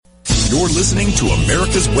You're listening to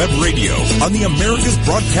America's Web Radio on the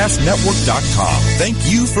AmericasBroadcastNetwork.com. Thank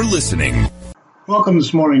you for listening. Welcome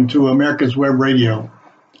this morning to America's Web Radio.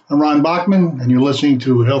 I'm Ron Bachman, and you're listening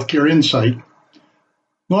to Healthcare Insight.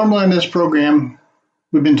 Normally on this program,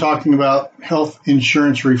 we've been talking about health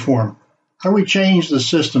insurance reform. How we change the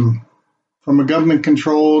system from a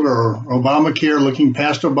government-controlled or Obamacare, looking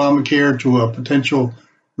past Obamacare, to a potential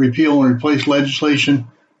repeal and replace legislation.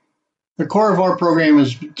 The core of our program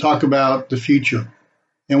is to talk about the future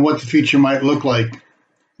and what the future might look like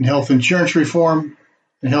in health insurance reform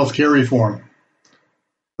and healthcare reform.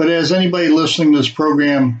 But as anybody listening to this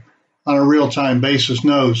program on a real-time basis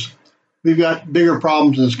knows, we've got bigger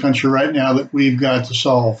problems in this country right now that we've got to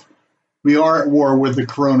solve. We are at war with the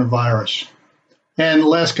coronavirus. And the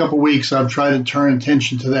last couple of weeks, I've tried to turn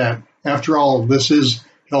attention to that. After all, this is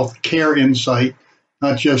healthcare insight,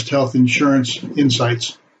 not just health insurance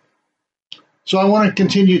insights. So I want to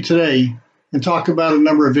continue today and talk about a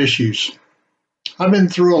number of issues. I've been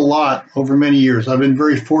through a lot over many years. I've been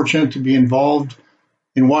very fortunate to be involved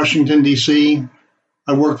in Washington, D.C.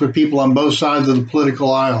 I worked with people on both sides of the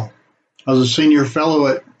political aisle. I was a senior fellow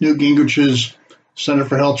at Newt Gingrich's Center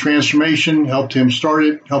for Health Transformation, helped him start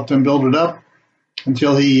it, helped him build it up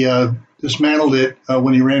until he dismantled it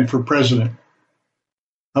when he ran for president.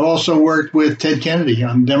 I've also worked with Ted Kennedy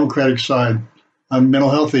on the Democratic side on mental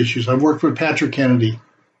health issues. I've worked with Patrick Kennedy.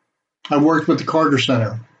 I've worked with the Carter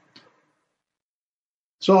Center.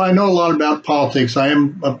 So I know a lot about politics. I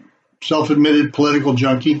am a self-admitted political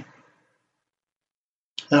junkie.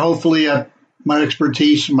 And hopefully my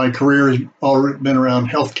expertise and my career has all been around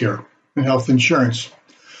healthcare and health insurance.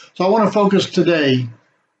 So I want to focus today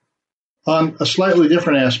on a slightly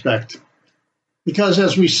different aspect. Because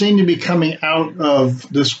as we seem to be coming out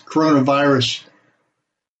of this coronavirus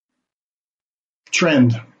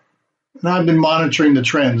trend, and I've been monitoring the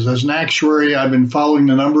trends. As an actuary, I've been following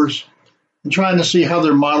the numbers and trying to see how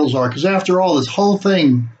their models are. Because after all, this whole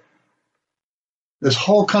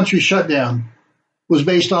country shutdown was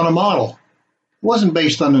based on a model. It wasn't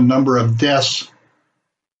based on the number of deaths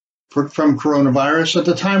from coronavirus. At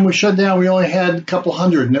the time we shut down, we only had a couple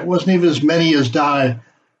hundred, and it wasn't even as many as died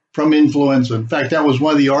from influenza. In fact, that was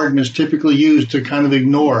one of the arguments typically used to kind of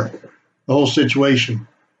ignore the whole situation.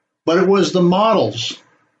 But it was the models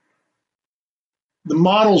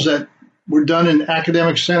that were done in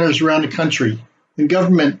academic centers around the country, in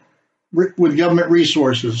government, with government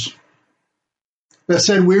resources, that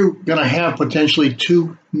said we're going to have potentially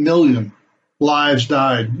 2 million lives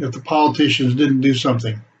died if the politicians didn't do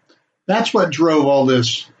something. That's what drove all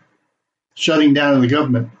this shutting down of the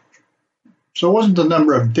government. So it wasn't the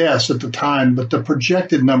number of deaths at the time, but the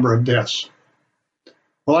projected number of deaths.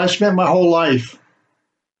 Well, I spent my whole life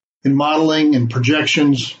in modeling and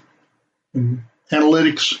projections and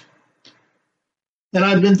analytics, and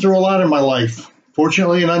I've been through a lot in my life,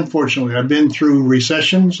 fortunately and unfortunately. I've been through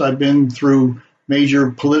recessions. I've been through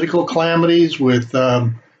major political calamities with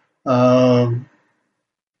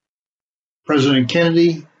President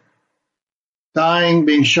Kennedy dying,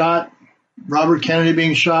 being shot, Robert Kennedy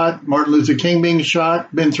being shot, Martin Luther King being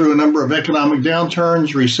shot, been through a number of economic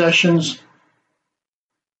downturns, recessions,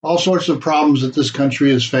 all sorts of problems that this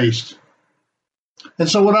country has faced. And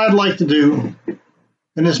so what I'd like to do,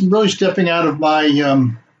 and it's really stepping out of my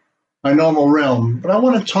normal realm, but I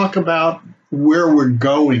want to talk about where we're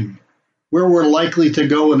going, where we're likely to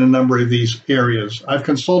go in a number of these areas. I've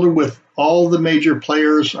consulted with all the major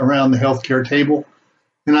players around the healthcare table,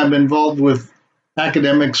 and I've been involved with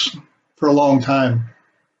academics for a long time.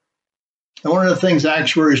 And one of the things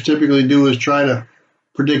actuaries typically do is try to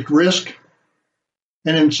predict risk,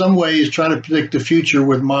 and in some ways try to predict the future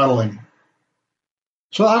with modeling.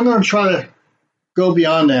 So I'm going to try to go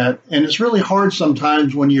beyond that, and it's really hard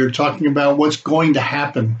sometimes when you're talking about what's going to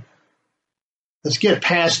happen. Let's get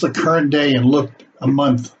past the current day and look a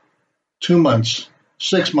month, 2 months,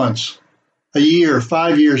 6 months, a year,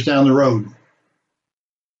 5 years down the road.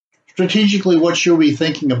 Strategically, what should we be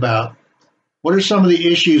thinking about? What are some of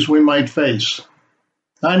the issues we might face?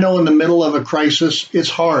 I know in the middle of a crisis, it's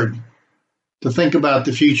hard to think about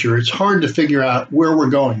the future. It's hard to figure out where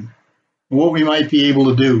we're going and what we might be able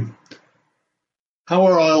to do. How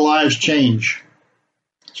will our lives change?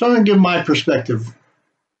 So I'm going to give my perspective.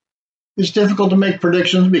 It's difficult to make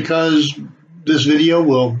predictions because this video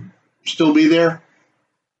will still be there.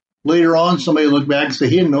 Later on, somebody will look back and say,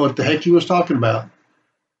 he didn't know what the heck he was talking about.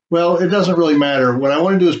 Well, it doesn't really matter. What I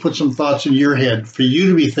want to do is put some thoughts in your head for you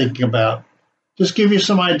to be thinking about. Just give you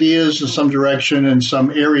some ideas and some direction and some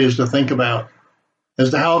areas to think about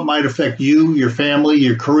as to how it might affect you, your family,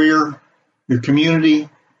 your career, your community,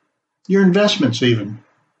 your investments even.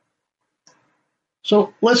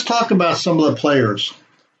 So let's talk about some of the players.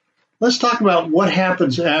 Let's talk about what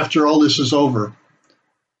happens after all this is over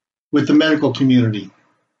with the medical community.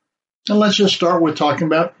 And let's just start with talking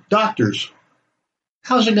about doctors.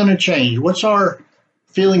 How's it going to change? What's our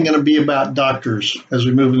feeling going to be about doctors as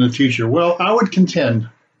we move in the future? Well, I would contend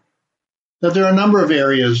that there are a number of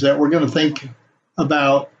areas that we're going to think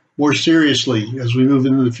about more seriously as we move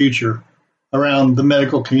into the future around the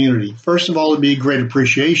medical community. First of all, it'd be great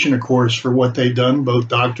appreciation, of course, for what they've done, both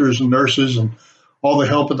doctors and nurses and all the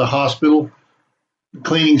help at the hospital, the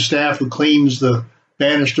cleaning staff who cleans the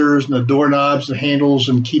banisters and the doorknobs, the handles,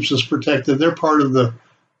 and keeps us protected. They're part of the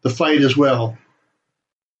fight as well.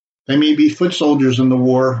 They may be foot soldiers in the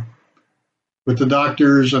war, with the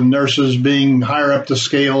doctors and nurses being higher up the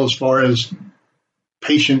scale as far as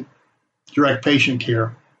direct patient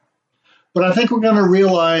care. But I think we're going to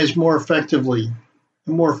realize more effectively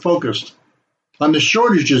and more focused on the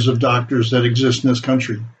shortages of doctors that exist in this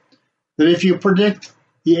country. That if you predict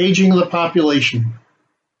the aging of the population,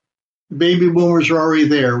 the baby boomers are already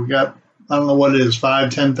there. We got, I don't know what it is,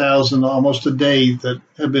 5,000, 10,000 almost a day that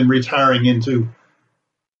have been retiring into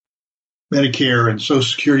Medicare and Social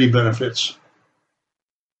Security benefits.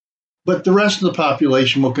 But the rest of the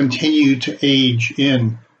population will continue to age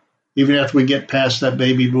in even after we get past that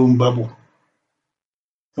baby boom bubble.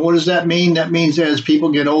 And what does that mean? That means that as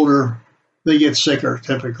people get older, they get sicker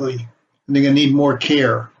typically, and they're going to need more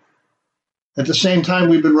care. At the same time,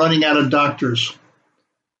 we've been running out of doctors.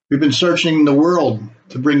 We've been searching the world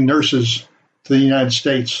to bring nurses to the United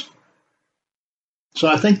States. So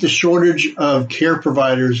I think the shortage of care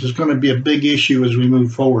providers is going to be a big issue as we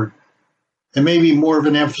move forward. And maybe more of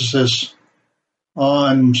an emphasis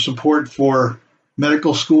on support for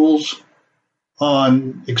medical schools,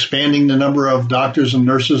 on expanding the number of doctors and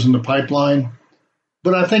nurses in the pipeline.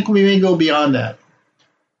 But I think we may go beyond that.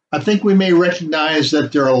 I think we may recognize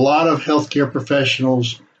that there are a lot of healthcare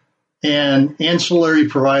professionals and ancillary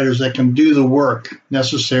providers that can do the work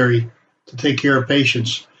necessary to take care of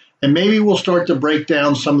patients. And maybe we'll start to break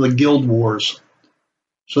down some of the guild wars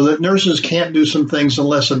so that nurses can't do some things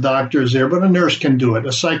unless a doctor is there, but a nurse can do it.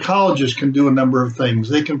 A psychologist can do a number of things.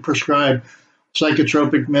 They can prescribe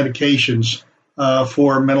psychotropic medications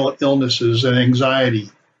for mental illnesses and anxiety.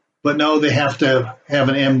 But no, they have to have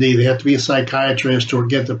an MD. They have to be a psychiatrist or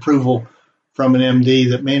get approval from an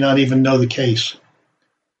MD that may not even know the case.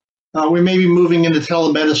 We may be moving into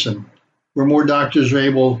telemedicine, where more doctors are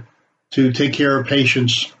able to take care of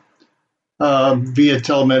patients via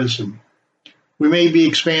telemedicine. We may be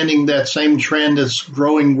expanding that same trend that's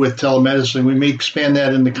growing with telemedicine. We may expand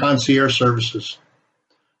that into concierge services.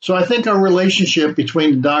 So I think our relationship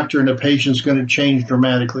between the doctor and the patient is going to change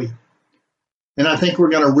dramatically. And I think we're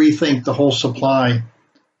going to rethink the whole supply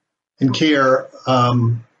and care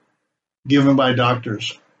given by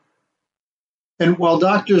doctors. And while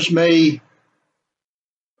doctors may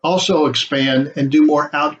also expand and do more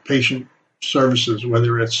outpatient services,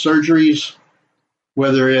 whether it's surgeries,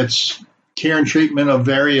 whether it's care and treatment of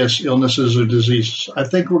various illnesses or diseases, I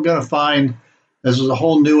think we're going to find there's a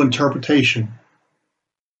whole new interpretation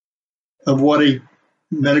of what a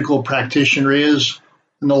medical practitioner is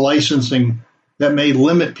and the licensing that may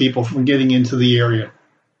limit people from getting into the area.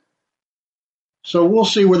 So we'll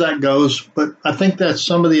see where that goes, but I think that's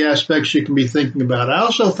some of the aspects you can be thinking about. I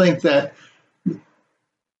also think that when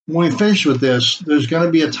we finish with this, there's going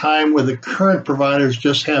to be a time where the current providers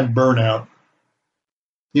just have burnout.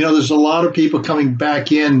 You know, there's a lot of people coming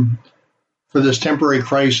back in for this temporary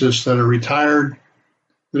crisis that are retired,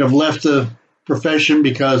 that have left the profession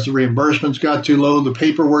because the reimbursements got too low, the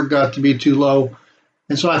paperwork got to be too low.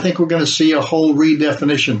 And so I think we're going to see a whole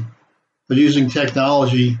redefinition of using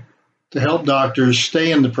technology to help doctors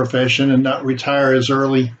stay in the profession and not retire as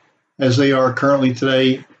early as they are currently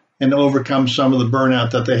today and overcome some of the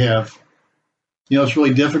burnout that they have. You know, it's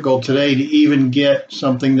really difficult today to even get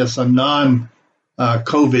something that's a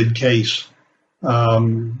non-COVID case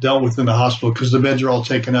dealt with in the hospital because the beds are all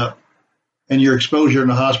taken up. And your exposure in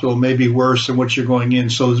the hospital may be worse than what you're going in.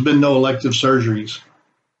 So there's been no elective surgeries.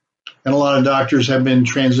 And a lot of doctors have been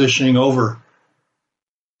transitioning over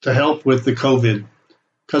to help with the COVID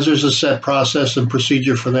because there's a set process and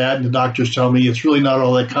procedure for that. And the doctors tell me it's really not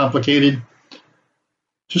all that complicated. It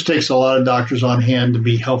just takes a lot of doctors on hand to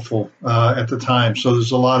be helpful at the time. So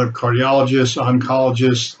there's a lot of cardiologists,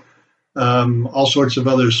 oncologists, all sorts of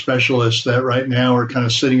other specialists that right now are kind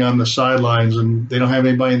of sitting on the sidelines and they don't have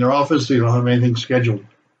anybody in their office. They don't have anything scheduled.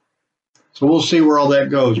 So we'll see where all that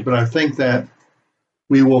goes. But I think that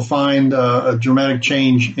we will find a dramatic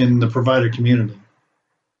change in the provider community.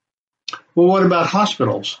 Well, what about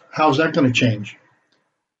hospitals? How's that going to change?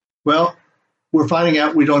 Well, we're finding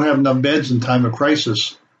out we don't have enough beds in time of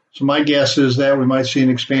crisis. So my guess is that we might see an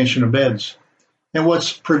expansion of beds. And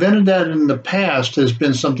what's prevented that in the past has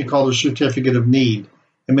been something called a certificate of need.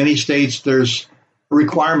 In many states, there's a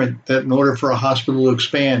requirement that in order for a hospital to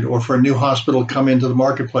expand or for a new hospital to come into the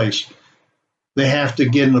marketplace, they have to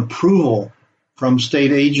get an approval from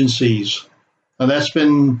state agencies. Now, that's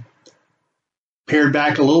been pared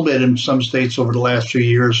back a little bit in some states over the last few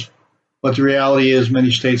years, but the reality is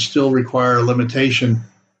many states still require a limitation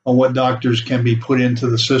on what doctors can be put into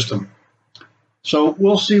the system. So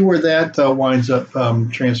we'll see where that winds up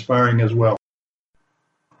transpiring as well.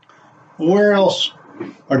 Where else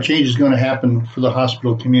are changes going to happen for the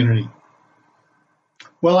hospital community?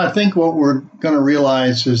 Well, I think what we're going to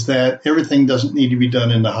realize is that everything doesn't need to be done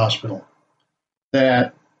in the hospital,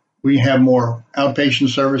 that we have more outpatient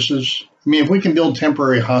services. I mean, if we can build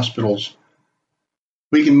temporary hospitals,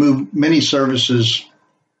 we can move many services,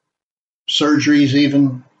 surgeries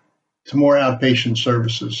even, to more outpatient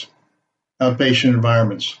services, outpatient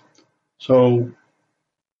environments. So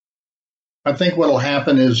I think what will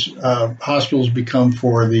happen is hospitals become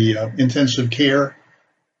for the intensive care,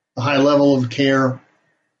 the high level of care,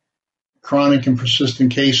 chronic and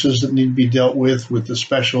persistent cases that need to be dealt with the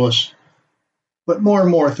specialists. But more and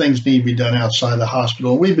more things need to be done outside the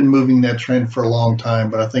hospital. We've been moving that trend for a long time,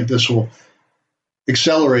 but I think this will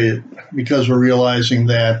accelerate it because we're realizing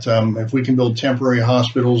that if we can build temporary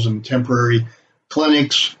hospitals and temporary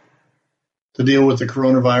clinics to deal with the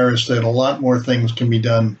coronavirus, that a lot more things can be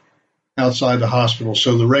done outside the hospital.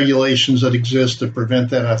 So the regulations that exist to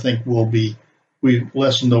prevent that, I think, will be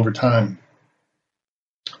lessened over time.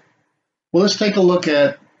 Well, let's take a look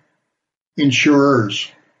at insurers.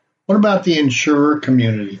 What about the insurer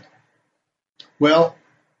community? Well,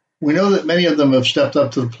 we know that many of them have stepped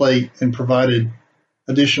up to the plate and provided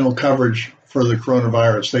additional coverage for the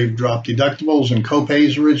coronavirus. They've dropped deductibles and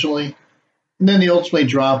copays originally, and then they ultimately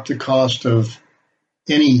dropped the cost of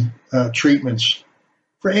any treatments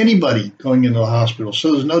for anybody going into the hospital.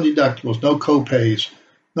 So there's no deductibles, no copays,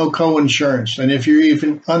 no co-insurance. And if you're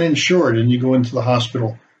even uninsured and you go into the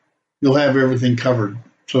hospital, you'll have everything covered.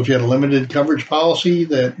 So if you had a limited coverage policy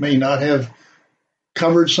that may not have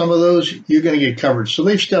covered some of those, you're going to get covered. So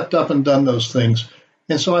they've stepped up and done those things.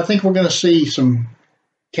 And so I think we're going to see some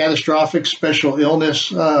catastrophic special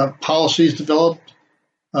illness policies developed,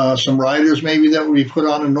 some riders maybe that would be put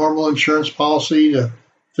on a normal insurance policy to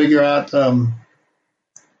figure out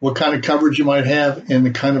what kind of coverage you might have in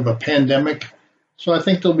the kind of a pandemic. So I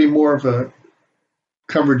think there'll be more of a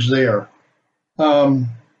coverage there.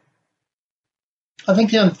 I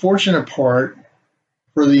think the unfortunate part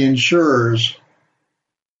for the insurers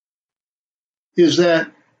is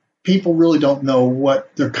that people really don't know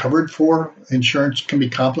what they're covered for. Insurance can be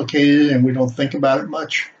complicated and we don't think about it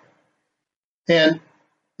much. And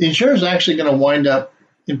the insurer is actually going to wind up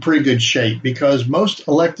in pretty good shape because most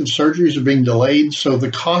elective surgeries are being delayed. So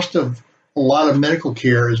the cost of a lot of medical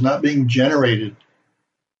care is not being generated.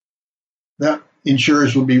 That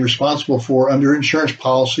insurers will be responsible for under insurance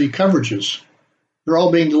policy coverages. They're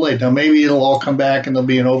all being delayed. Now, maybe it'll all come back and there'll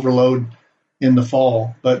be an overload in the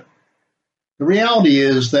fall. But the reality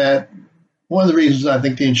is that one of the reasons I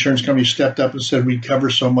think the insurance company stepped up and said we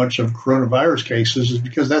cover so much of coronavirus cases is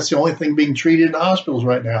because that's the only thing being treated in hospitals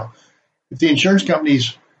right now. If the insurance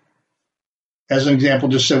companies, as an example,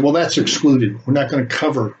 just said, well, that's excluded, we're not going to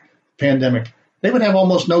cover the pandemic, they would have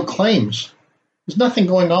almost no claims. There's nothing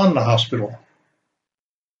going on in the hospital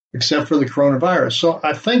except for the coronavirus. So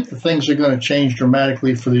I think the things are going to change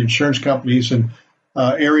dramatically for the insurance companies in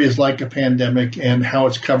areas like a pandemic and how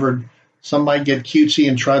it's covered. Some might get cutesy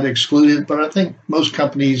and try to exclude it, but I think most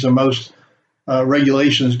companies and most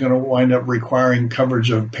regulations are going to wind up requiring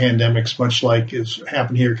coverage of pandemics, much like has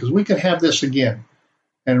happened here, because we could have this again.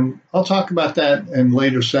 And I'll talk about that in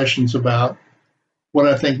later sessions about what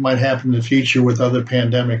I think might happen in the future with other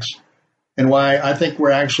pandemics and why I think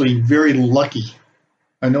we're actually very lucky.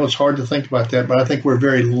 I know it's hard to think about that, but I think we're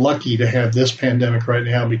very lucky to have this pandemic right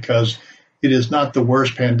now because it is not the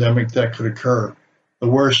worst pandemic that could occur. The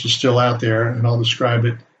worst is still out there, and I'll describe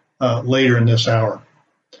it later in this hour.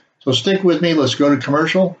 So stick with me. Let's go to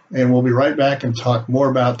commercial, and we'll be right back and talk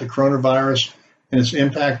more about the coronavirus and its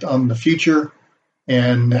impact on the future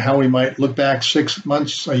and how we might look back 6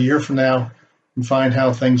 months, a year from now, and find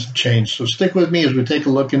how things have changed. So stick with me as we take a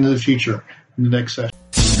look into the future in the next session.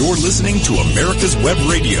 You're listening to America's Web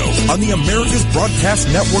Radio on the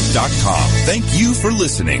AmericasBroadcastNetwork.com. Thank you for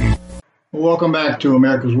listening. Welcome back to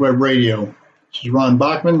America's Web Radio. This is Ron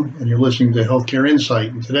Bachman, and you're listening to Healthcare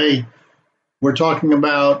Insight. And today, we're talking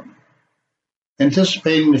about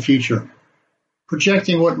anticipating the future,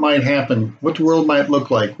 projecting what might happen, what the world might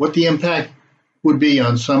look like, what the impact would be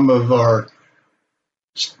on some of our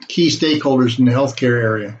key stakeholders in the healthcare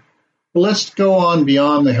area. But let's go on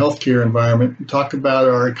beyond the healthcare environment and talk about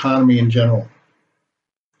our economy in general.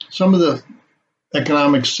 Some of the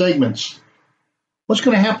economic segments. What's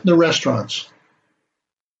going to happen to restaurants?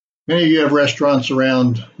 Many of you have restaurants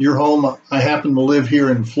around your home. I happen to live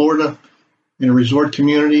here in Florida in a resort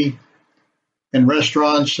community, and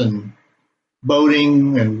restaurants and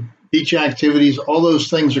boating and beach activities, all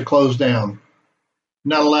those things are closed down.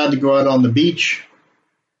 Not allowed to go out on the beach,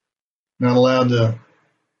 not allowed to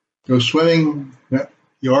go swimming.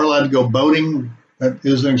 You are allowed to go boating. That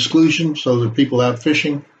is an exclusion, so there are people out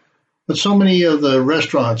fishing. But so many of the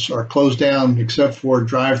restaurants are closed down except for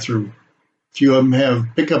drive-through. Few of them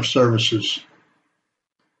have pickup services.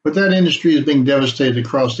 But that industry is being devastated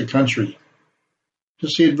across the country. To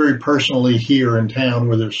see it very personally here in town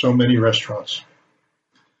where there's so many restaurants.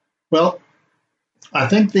 Well, I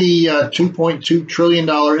think the $2.2 trillion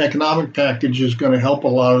economic package is going to help a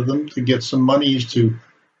lot of them to get some monies to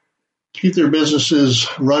keep their businesses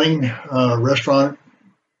running. Restaurant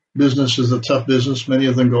business is a tough business. Many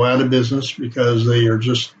of them go out of business because they are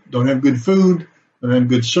just don't have good food, don't have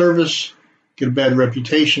good service, get a bad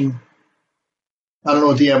reputation. I don't know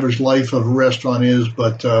what the average life of a restaurant is,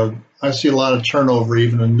 but I see a lot of turnover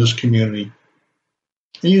even in this community.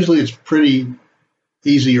 And usually it's pretty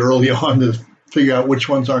easy early on to figure out which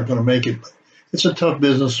ones aren't going to make it. But it's a tough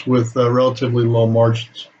business with relatively low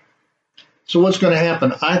margins. So what's going to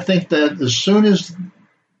happen? I think that as soon as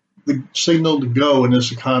the signal to go in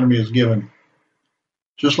this economy is given,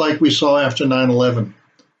 just like we saw after 9/11,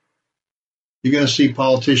 you're going to see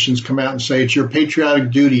politicians come out and say it's your patriotic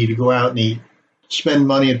duty to go out and eat, spend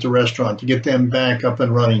money at the restaurant, to get them back up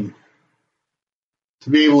and running, to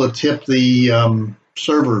be able to tip the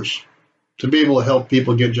servers, to be able to help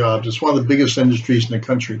people get jobs. It's one of the biggest industries in the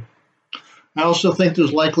country. I also think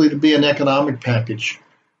there's likely to be an economic package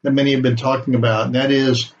that many have been talking about, and that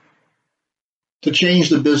is to change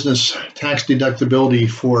the business tax deductibility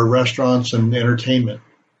for restaurants and entertainment.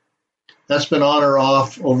 That's been on or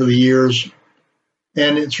off over the years,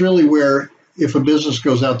 and it's really where if a business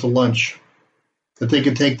goes out to lunch, that they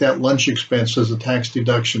can take that lunch expense as a tax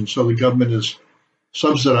deduction, so the government is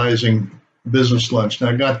subsidizing business lunch. Now,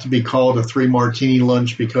 it got to be called a 3-martini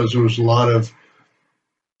lunch because there was a lot of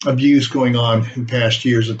abuse going on in past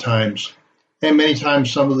years at times. And many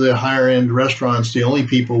times some of the higher end restaurants, the only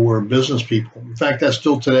people were business people. In fact, that's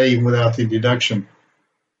still today even without the deduction.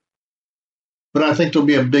 But I think there'll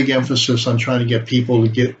be a big emphasis on trying to get people to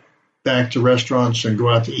get back to restaurants and go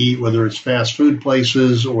out to eat, whether it's fast food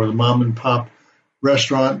places or the mom and pop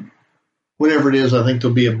restaurant, whatever it is. I think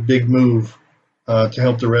there'll be a big move to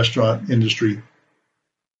help the restaurant industry.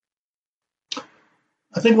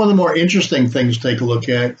 I think one of the more interesting things to take a look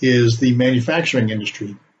at is the manufacturing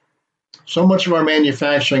industry. So much of our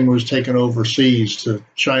manufacturing was taken overseas to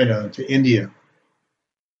China, to India,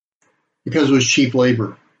 because it was cheap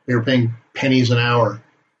labor. They were paying pennies an hour.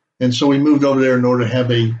 And so we moved over there in order to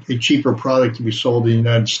have a cheaper product to be sold in the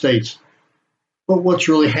United States. But what's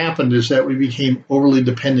really happened is that we became overly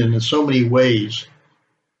dependent in so many ways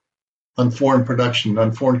on foreign production,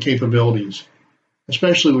 on foreign capabilities,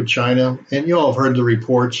 especially with China. And you all have heard the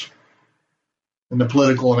reports and the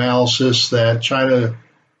political analysis that China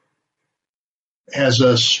has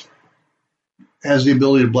the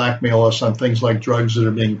ability to blackmail us on things like drugs that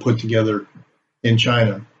are being put together in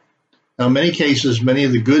China. Now, in many cases, many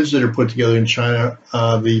of the goods that are put together in China,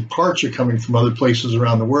 the parts are coming from other places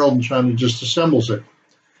around the world, and China just assembles it.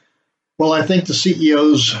 Well, I think the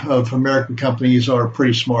CEOs of American companies are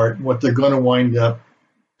pretty smart. What they're going to wind up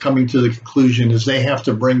coming to the conclusion is they have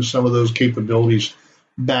to bring some of those capabilities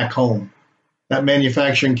back home. That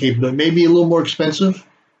manufacturing capability may be a little more expensive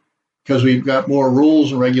because we've got more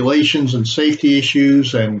rules and regulations and safety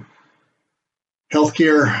issues and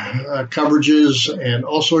healthcare coverages and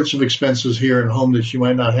all sorts of expenses here at home that you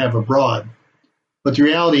might not have abroad. But the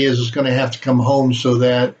reality is it's going to have to come home so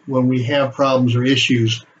that when we have problems or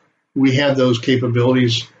issues, we have those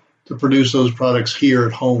capabilities to produce those products here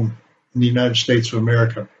at home in the United States of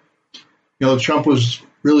America. You know, Trump was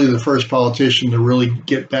really the first politician to really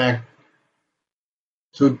get back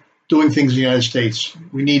to doing things in the United States.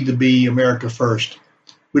 We need to be America first.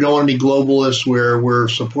 We don't want to be globalists where we're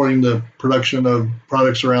supporting the production of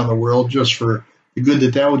products around the world just for the good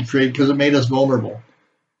that would create, because it made us vulnerable.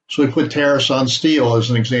 So we put tariffs on steel as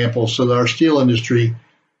an example so that our steel industry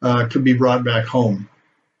could be brought back home.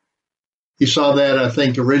 He saw that, I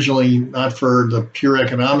think, originally not for the pure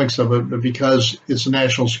economics of it, but because it's a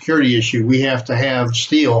national security issue. We have to have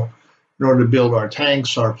steel in order to build our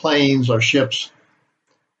tanks, our planes, our ships.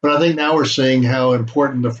 But I think now we're seeing how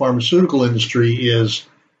important the pharmaceutical industry is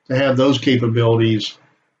to have those capabilities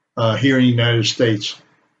here in the United States.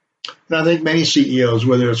 And I think many CEOs,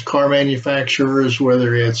 whether it's car manufacturers,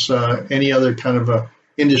 whether it's any other kind of a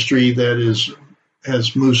industry that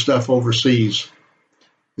has moved stuff overseas,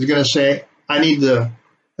 is going to say, I need to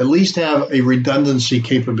at least have a redundancy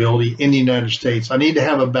capability in the United States. I need to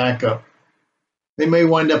have a backup. They may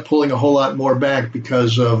wind up pulling a whole lot more back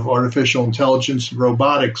because of artificial intelligence and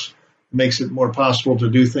robotics. It makes it more possible to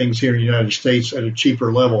do things here in the United States at a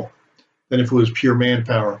cheaper level than if it was pure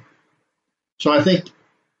manpower. So I think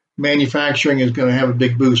manufacturing is going to have a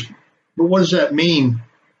big boost. But what does that mean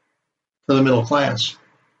for the middle class?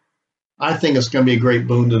 I think it's going to be a great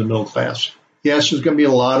boon to the middle class. Yes, there's going to be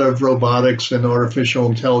a lot of robotics and artificial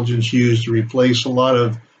intelligence used to replace a lot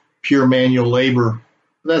of pure manual labor.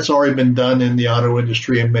 That's already been done in the auto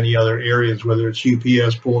industry and many other areas, whether it's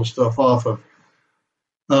UPS pulling stuff off of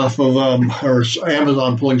or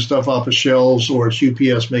Amazon pulling stuff off of shelves, or it's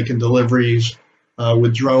UPS making deliveries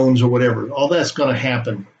with drones or whatever. All that's going to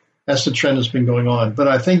happen. That's the trend that's been going on. But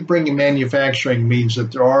I think bringing manufacturing means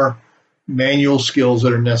that there are manual skills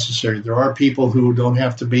that are necessary. There are people who don't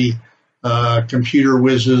have to be computer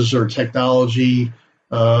whizzes or technology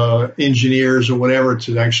engineers or whatever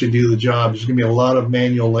to actually do the job. There's going to be a lot of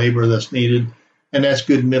manual labor that's needed, and that's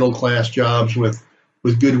good middle class jobs with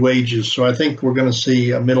good wages. So I think we're going to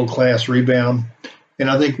see a middle class rebound. And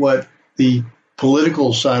I think what the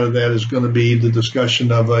political side of that is going to be the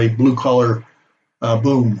discussion of a blue collar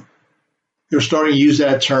boom. They're starting to use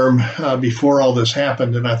that term before all this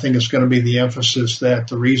happened, and I think it's going to be the emphasis that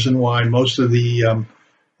the reason why most of the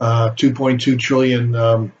 $2.2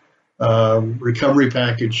 trillion recovery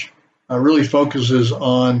package really focuses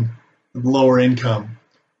on the lower income.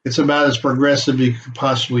 It's about as progressive as it could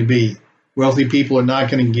possibly be. Wealthy people are not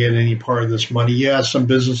going to get any part of this money. Yeah, some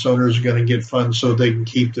business owners are going to get funds so they can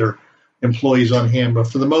keep their employees on hand, but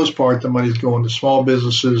for the most part, the money is going to small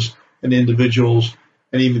businesses and individuals,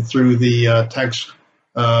 and even through the tax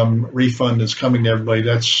refund that's coming to everybody.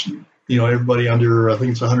 That's, everybody under, I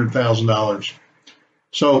think it's $100,000.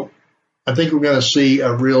 So I think we're going to see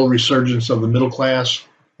a real resurgence of the middle class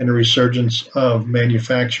and a resurgence of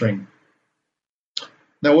manufacturing.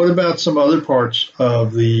 Now, what about some other parts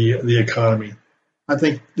of the economy? I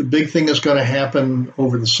think the big thing that's going to happen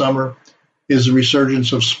over the summer is the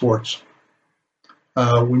resurgence of sports.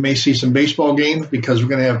 We may see some baseball games because we're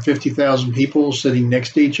going to have 50,000 people sitting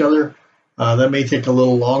next to each other. That may take a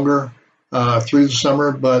little longer through the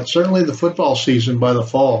summer, but certainly the football season by the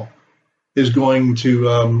fall is going to,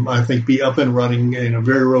 I think, be up and running in a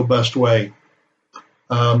very robust way.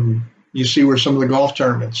 You see where some of the golf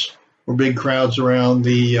tournaments, where big crowds around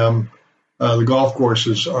the golf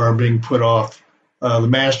courses are being put off. The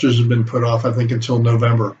Masters have been put off, I think, until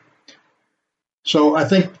November. So I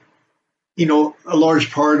think, a large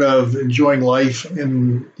part of enjoying life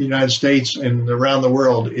in the United States and around the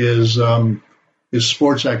world is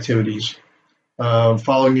sports activities.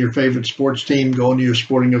 Following your favorite sports team, going to your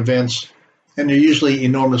sporting events, and they're usually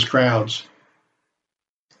enormous crowds.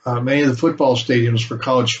 Many of the football stadiums for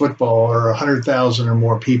college football are 100,000 or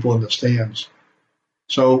more people in the stands.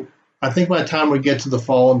 So I think by the time we get to the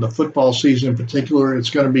fall and the football season in particular, it's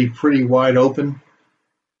going to be pretty wide open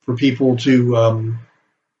for people to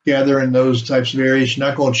gather in those types of areas. You're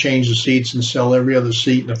not going to change the seats and sell every other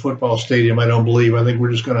seat in a football stadium, I don't believe. I think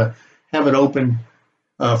we're just going to have it open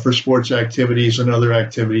for sports activities and other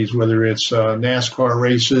activities, whether it's NASCAR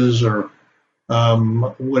races or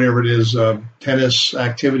whatever it is, tennis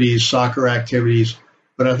activities, soccer activities.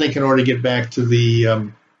 But I think in order to get back to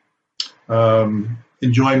the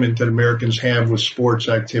enjoyment that Americans have with sports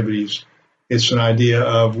activities, it's an idea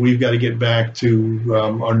of we've got to get back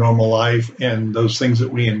to our normal life and those things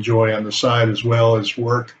that we enjoy on the side as well as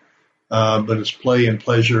work, but it's play and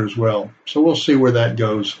pleasure as well. So we'll see where that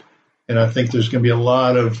goes. And I think there's going to be a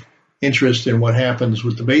lot of interest in what happens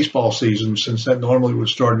with the baseball season, since that normally would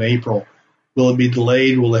start in April. Will it be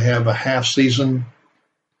delayed? Will it have a half season?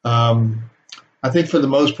 I think for the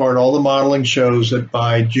most part, all the modeling shows that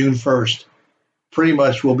by June 1st, pretty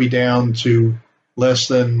much we'll be down to less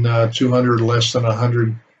than 200, less than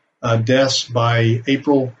 100 deaths by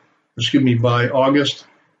by August.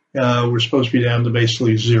 We're supposed to be down to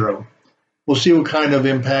basically zero. We'll see what kind of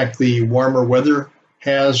impact the warmer weather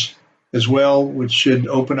has as well, which should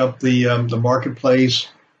open up the marketplace.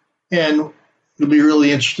 And it'll be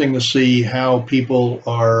really interesting to see how people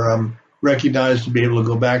are recognized to be able to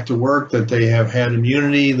go back to work, that they have had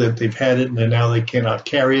immunity, that they've had it, and now they cannot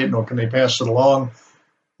carry it, nor can they pass it along.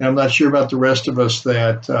 And I'm not sure about the rest of us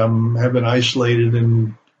that have been isolated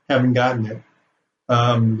and haven't gotten it.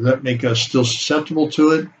 Does that make us still susceptible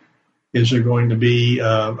to it? Is there going to be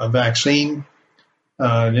a vaccine,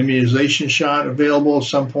 an immunization shot available at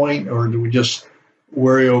some point, or do we just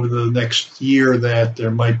worry over the next year that there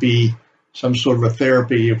might be some sort of a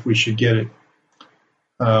therapy if we should get it?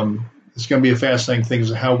 It's going to be a fascinating thing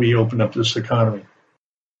is how we open up this economy.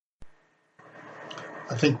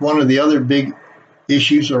 I think one of the other big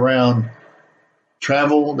issues around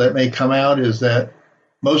travel that may come out is that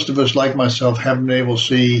most of us, like myself, haven't been able to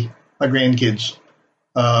see my grandkids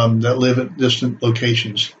that live at distant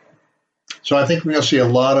locations. So I think we're going to see a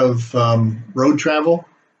lot of road travel.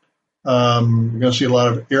 We're going to see a lot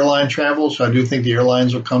of airline travel. So I do think the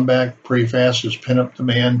airlines will come back pretty fast. There's pent-up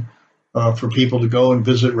demand for people to go and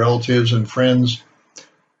visit relatives and friends.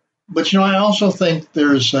 But, I also think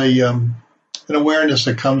there's an awareness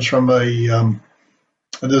that comes from a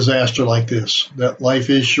disaster like this, that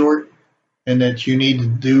life is short and that you need to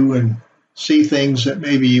do and see things that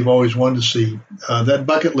maybe you've always wanted to see. That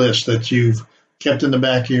bucket list that you've kept in the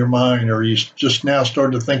back of your mind, or you just now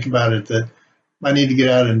started to think about it, that I need to get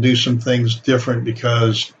out and do some things different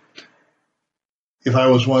because if I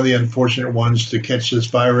was one of the unfortunate ones to catch this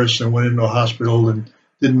virus and went into a hospital and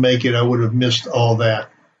didn't make it, I would have missed all that.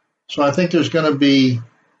 So I think there's going to be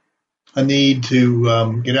a need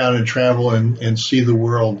to get out and travel and see the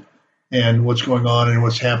world and what's going on and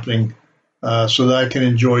what's happening so that I can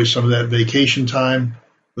enjoy some of that vacation time,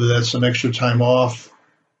 whether that's some extra time off,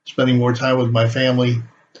 spending more time with my family,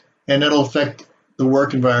 and that'll affect the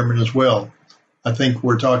work environment as well. I think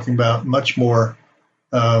we're talking about much more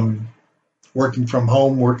working from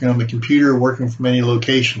home, working on the computer, working from any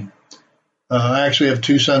location. I actually have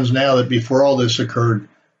two sons now that before all this occurred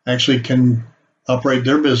actually can operate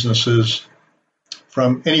their businesses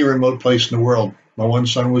from any remote place in the world. My one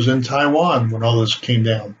son was in Taiwan when all this came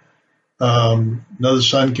down. Another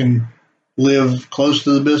son can live close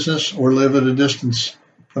to the business or live at a distance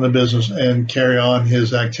from the business and carry on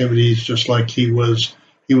his activities just like he was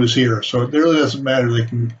here. So it really doesn't matter. They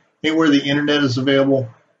can, anywhere the internet is available,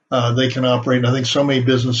 they can operate. And I think so many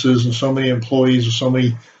businesses and so many employees and so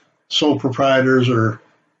many sole proprietors or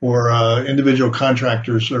individual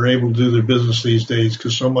contractors are able to do their business these days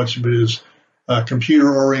because so much of it is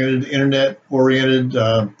computer-oriented, internet-oriented,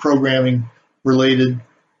 programming-related,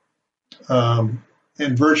 and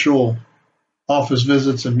virtual office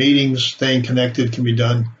visits and meetings, staying connected can be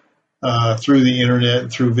done through the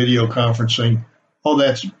internet, through video conferencing. All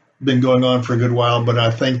that's been going on for a good while, but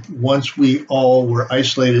I think once we all were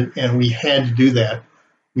isolated and we had to do that,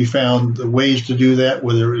 we found the ways to do that,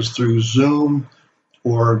 whether it was through Zoom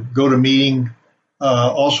or GoToMeeting,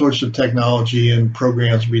 all sorts of technology and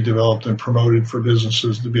programs to be developed and promoted for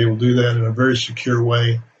businesses to be able to do that in a very secure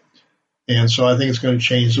way. And so I think it's going to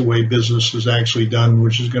change the way business is actually done,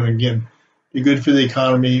 which is going to, again, be good for the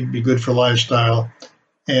economy, be good for lifestyle,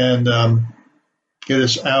 and get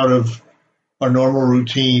us out of our normal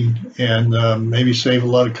routine and maybe save a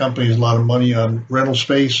lot of companies a lot of money on rental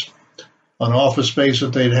space, on office space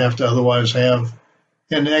that they'd have to otherwise have,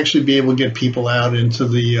 and actually be able to get people out into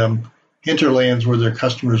the hinterlands where their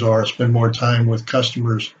customers are, spend more time with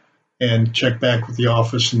customers, and check back with the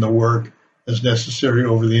office and the work as necessary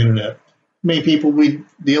over the internet. Many people, we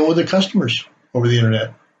deal with the customers over the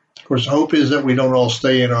internet. Of course, the hope is that we don't all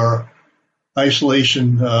stay in our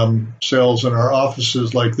isolation cells in our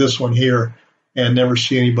offices like this one here and never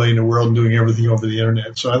see anybody in the world doing everything over the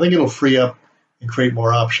internet. So I think it'll free up and create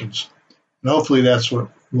more options. And hopefully that's what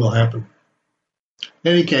will happen.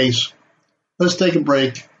 In any case, let's take a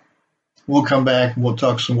break. We'll come back and we'll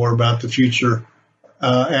talk some more about the future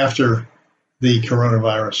after the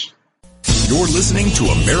coronavirus. You're listening to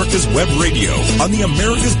America's Web Radio on the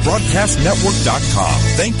AmericasBroadcastNetwork.com.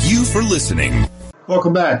 Thank you for listening.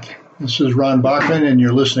 Welcome back. This is Ron Bachman, and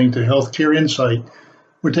you're listening to Healthcare Insight.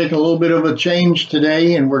 We're taking a little bit of a change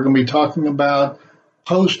today, and we're going to be talking about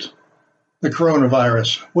post the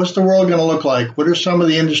coronavirus. What's the world going to look like? What are some of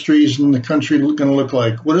the industries in the country going to look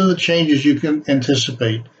like? What are the changes you can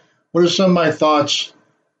anticipate? What are some of my thoughts,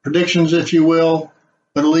 predictions, if you will,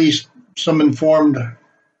 but at least some informed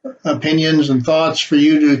opinions and thoughts for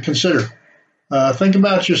you to consider. Think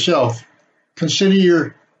about yourself. Consider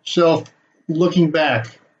yourself looking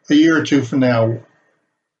back a year or two from now.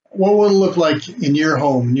 What will it look like in your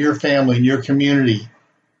home, in your family, in your community?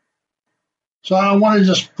 So I want to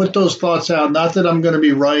just put those thoughts out. Not that I'm going to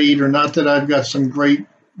be right or not that I've got some great,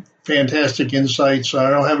 fantastic insights. I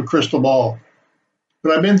don't have a crystal ball.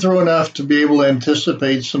 But I've been through enough to be able to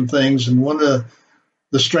anticipate some things. And one of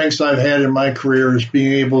the strengths I've had in my career is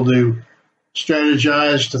being able to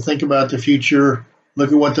strategize, to think about the future,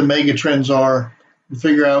 look at what the mega trends are, and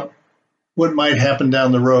figure out what might happen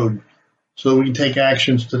down the road so we can take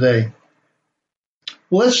actions today.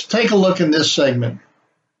 Well, let's take a look in this segment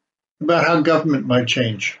about how government might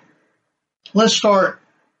change. Let's start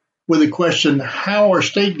with a question: how are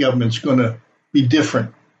state governments going to be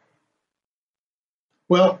different?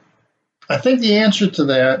 Well, I think the answer to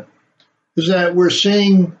that is that we're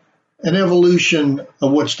seeing an evolution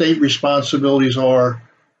of what state responsibilities are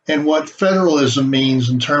and what federalism means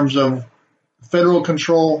in terms of federal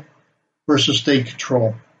control versus state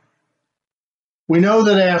control. We know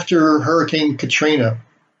that after Hurricane Katrina,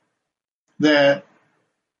 that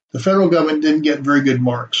the federal government didn't get very good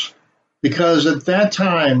marks, because at that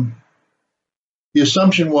time, the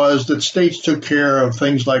assumption was that states took care of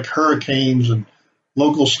things like hurricanes and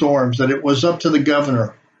local storms, that it was up to the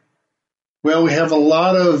governor. Well, we have a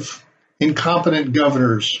lot of incompetent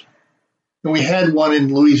governors, and we had one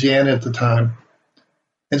in Louisiana at the time.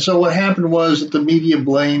 And so what happened was that the media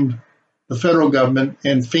blamed the federal government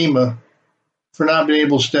and FEMA for not being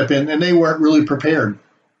able to step in, and they weren't really prepared.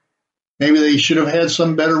 Maybe they should have had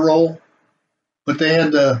some better role, but they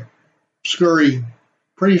had to scurry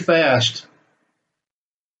pretty fast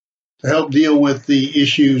to help deal with the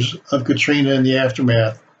issues of Katrina and the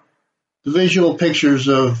aftermath. The visual pictures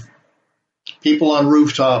of people on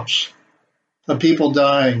rooftops, of people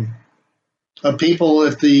dying, of people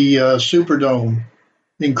at the Superdome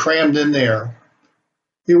being crammed in there.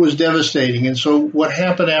 It was devastating. And so what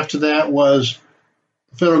happened after that was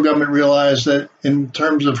the federal government realized that in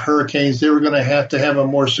terms of hurricanes, they were going to have a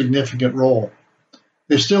more significant role.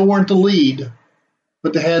 They still weren't the lead,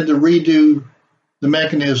 but they had to redo the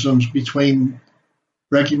mechanisms between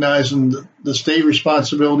recognizing the state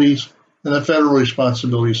responsibilities and the federal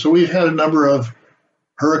responsibilities. So we've had a number of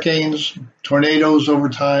hurricanes, tornadoes over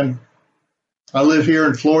time. I live here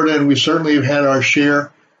in Florida, and we certainly have had our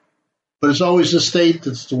share, but it's always the state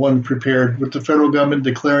that's the one prepared, with the federal government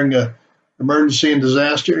declaring an emergency and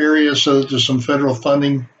disaster area so that there's some federal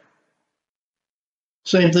funding.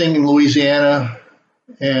 Same thing in Louisiana,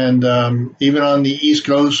 and even on the East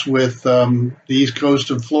Coast with the East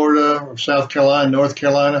Coast of Florida, or South Carolina, North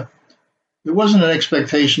Carolina. There wasn't an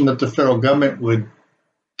expectation that the federal government would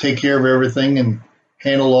take care of everything and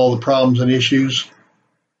handle all the problems and issues.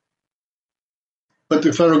 But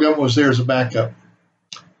the federal government was there as a backup.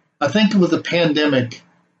 I think with the pandemic,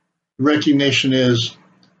 the recognition is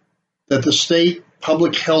that the state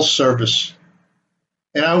public health service,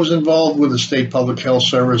 and I was involved with the state public health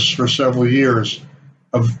service for several years,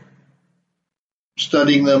 of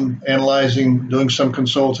studying them, analyzing, doing some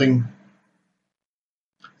consulting.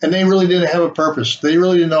 And they really didn't have a purpose. They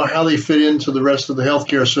really didn't know how they fit into the rest of the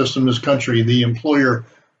healthcare system in this country, the employer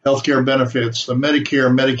healthcare benefits, the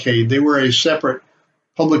Medicare, Medicaid. They were a separate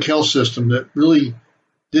public health system that really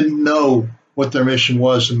didn't know what their mission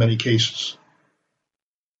was in many cases.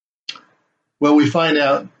 Well, we find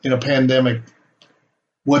out in a pandemic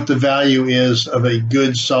what the value is of a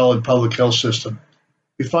good, solid public health system.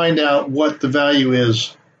 We find out what the value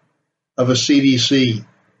is of a CDC.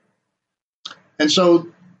 And so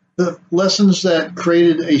the lessons that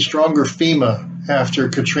created a stronger FEMA after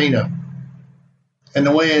Katrina and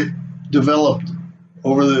the way it developed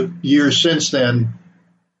over the years since then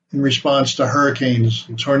in response to hurricanes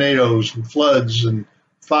and tornadoes and floods and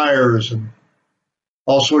fires and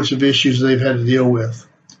all sorts of issues they've had to deal with.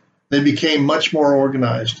 They became much more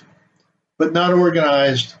organized, but not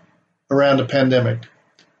organized around a pandemic.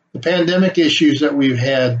 The pandemic issues that we've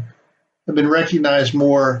had have been recognized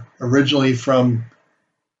more originally from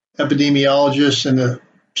epidemiologists in the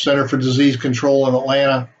Center for Disease Control in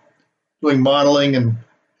Atlanta, doing modeling and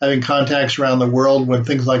having contacts around the world when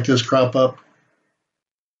things like this crop up.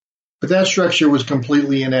 But that structure was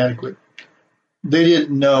completely inadequate. They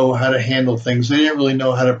didn't know how to handle things. They didn't really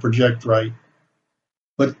know how to project right.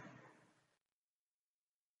 But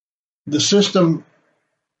the system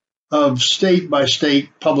of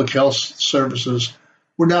state-by-state public health services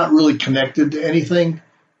were not really connected to anything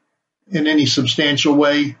in any substantial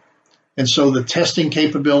way. And so the testing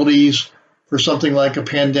capabilities for something like a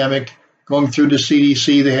pandemic, going through the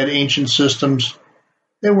CDC, they had ancient systems.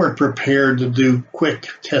 They weren't prepared to do quick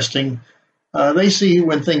testing. They see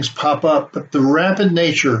when things pop up, but the rapid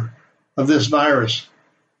nature of this virus,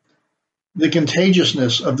 the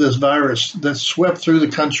contagiousness of this virus that swept through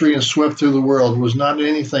the country and swept through the world was not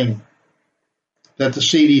anything that the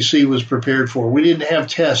CDC was prepared for. We didn't have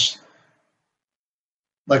tests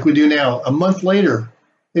like we do now. A month later,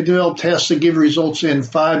 they developed tests that give results in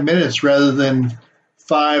 5 minutes rather than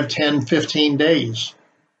 5, 10, 15 days.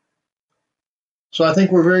 So I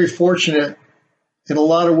think we're very fortunate in a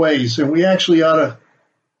lot of ways. And we actually ought to,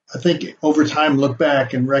 I think, over time look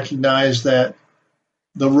back and recognize that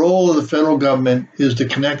the role of the federal government is to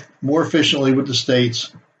connect more efficiently with the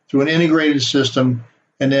states through an integrated system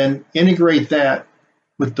and then integrate that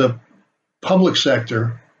with the public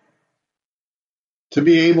sector to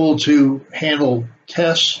be able to handle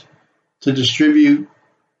tests, to distribute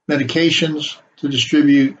medications, to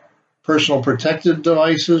distribute personal protective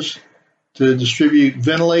devices, to distribute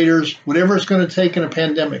ventilators, whatever it's going to take in a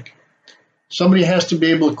pandemic. Somebody has to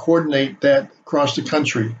be able to coordinate that across the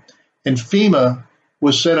country. And FEMA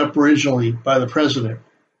was set up originally by the president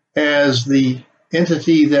as the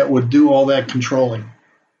entity that would do all that controlling.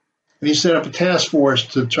 And he set up a task force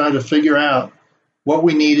to try to figure out what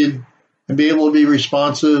we needed and be able to be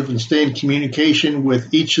responsive and stay in communication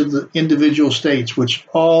with each of the individual states, which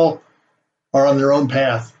all are on their own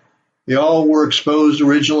path. They all were exposed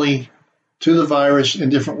originally to the virus in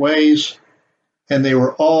different ways, and they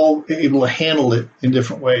were all able to handle it in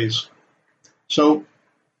different ways. So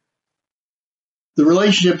the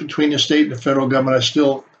relationship between the state and the federal government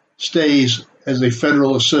still stays as a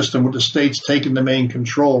federalist system, with the states taking the main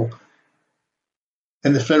control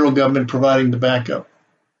and the federal government providing the backup.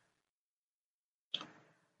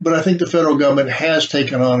 But I think the federal government has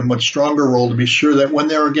taken on a much stronger role to be sure that when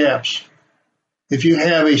there are gaps, if you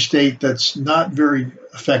have a state that's not very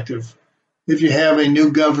effective, if you have a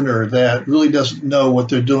new governor that really doesn't know what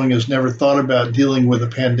they're doing, has never thought about dealing with a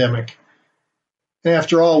pandemic. And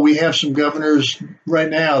after all, we have some governors right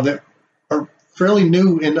now that are fairly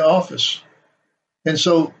new into office. And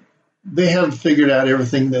so they haven't figured out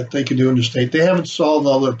everything that they can do in the state. They haven't solved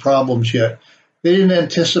all their problems yet. They didn't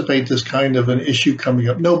anticipate this kind of an issue coming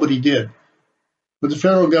up. Nobody did. But the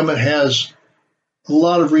federal government has a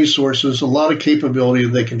lot of resources, a lot of capability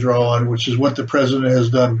that they can draw on, which is what the president has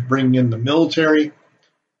done, bringing in the military,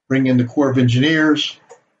 bringing in the Corps of Engineers,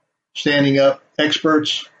 standing up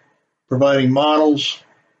experts, providing models,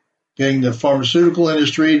 getting the pharmaceutical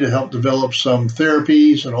industry to help develop some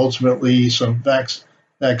therapies and ultimately some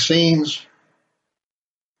vaccines.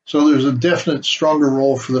 So there's a definite stronger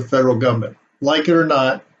role for the federal government. Like it or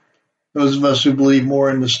not, those of us who believe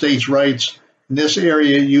more in the states' rights, in this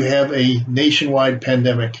area you have a nationwide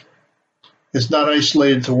pandemic. It's not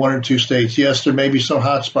isolated to one or two states. Yes, there may be some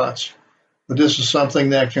hot spots, but this is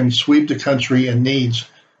something that can sweep the country and needs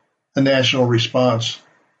a national response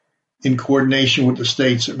in coordination with the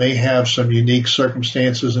states that may have some unique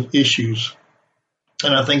circumstances and issues.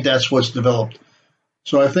 And I think that's what's developed.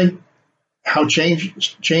 So I think how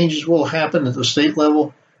changes will happen at the state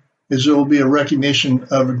level is there will be a recognition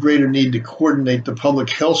of a greater need to coordinate the public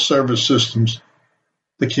health service systems,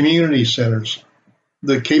 the community centers,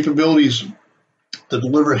 the capabilities to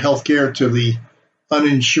deliver health care to the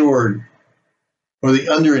uninsured or the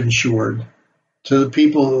underinsured, to the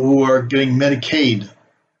people who are getting Medicaid.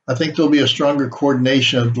 I think there'll be a stronger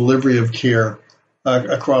coordination of delivery of care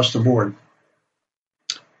across the board.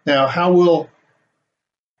 Now, how will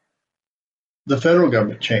the federal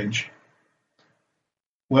government change?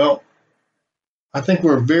 Well, I think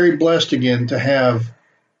we're very blessed again to have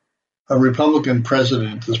a Republican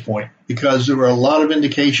president at this point, because there were a lot of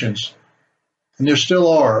indications, and there still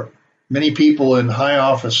are many people in high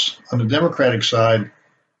office on the Democratic side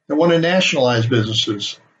that want to nationalize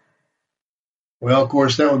businesses. Well, of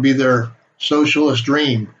course, that would be their socialist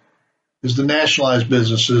dream, is to nationalize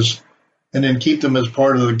businesses and then keep them as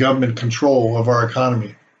part of the government control of our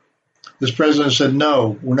economy. This president said,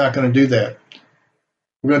 no, we're not going to do that.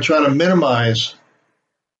 We're going to try to minimize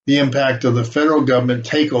the impact of the federal government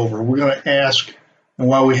takeover. We're going to ask, and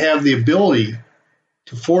while we have the ability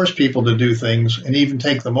to force people to do things and even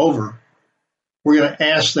take them over, we're going to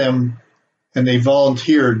ask them, and they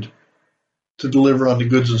volunteered to deliver on the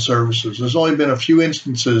goods and services. There's only been a few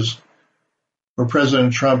instances where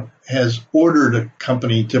President Trump has ordered a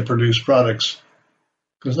company to produce products,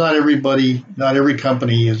 because not every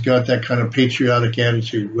company has got that kind of patriotic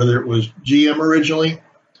attitude, whether it was GM originally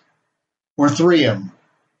or 3M,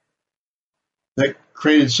 that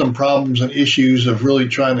created some problems and issues of really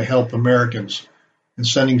trying to help Americans and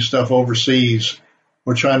sending stuff overseas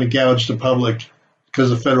or trying to gouge the public because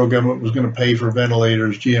the federal government was going to pay for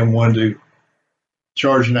ventilators. GM wanted to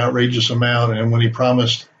charge an outrageous amount, and when he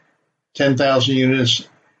promised 10,000 units,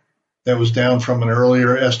 that was down from an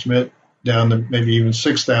earlier estimate down to maybe even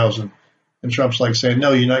 6,000. And Trump's like saying,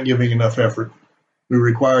 no, you're not giving enough effort. We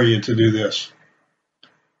require you to do this.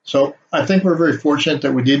 So I think we're very fortunate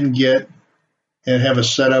that we didn't get and have a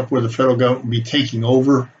setup where the federal government would be taking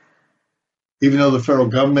over, even though the federal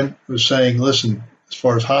government was saying, listen, as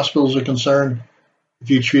far as hospitals are concerned, if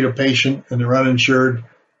you treat a patient and they're uninsured,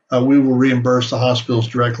 we will reimburse the hospitals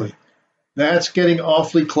directly. That's getting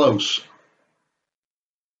awfully close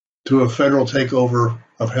to a federal takeover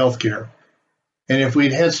of healthcare. And if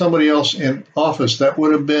we'd had somebody else in office, that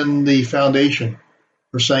would have been the foundation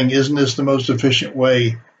for saying, isn't this the most efficient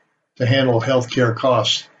way to handle healthcare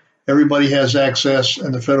costs? Everybody has access,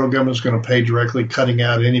 and the federal government is going to pay directly, cutting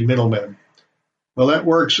out any middlemen. Well, that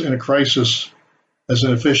works in a crisis as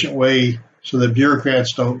an efficient way so that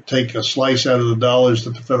bureaucrats don't take a slice out of the dollars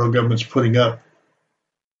that the federal government's putting up.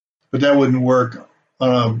 But that wouldn't work on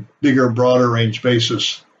a bigger, broader range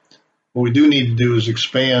basis. What we do need to do is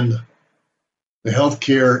expand the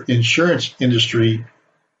healthcare insurance industry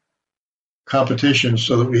competition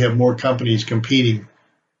so that we have more companies competing.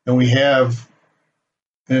 And we have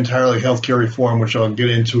an entirely healthcare reform, which I'll get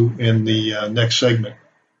into in the next segment.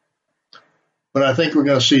 But I think we're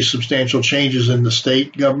going to see substantial changes in the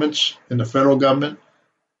state governments, in the federal government,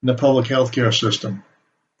 in the public healthcare system.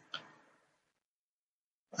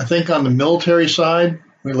 I think on the military side,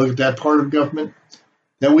 when we look at that part of government,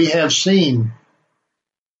 that we have seen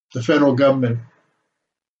the federal government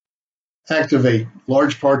activate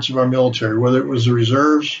large parts of our military, whether it was the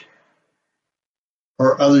reserves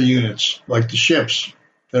or other units, like the ships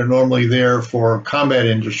that are normally there for combat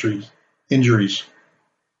injuries.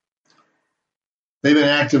 They've been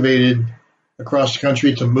activated across the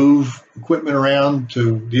country to move equipment around,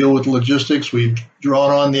 to deal with logistics. We've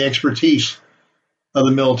drawn on the expertise of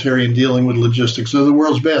the military in dealing with logistics. They're the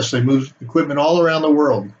world's best. They move equipment all around the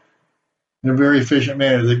world in a very efficient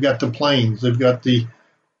manner. They've got the planes. They've got the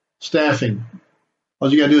staffing.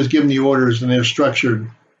 All you got to do is give them the orders, and they're structured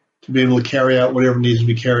to be able to carry out whatever needs to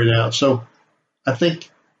be carried out. So I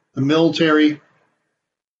think the military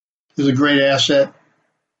is a great asset,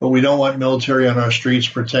 but we don't want military on our streets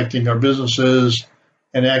protecting our businesses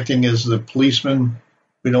and acting as the policemen.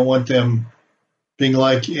 We don't want them being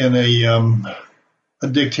like in a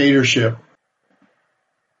dictatorship.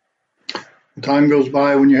 Time goes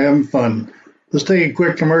by when you're having fun. Let's take a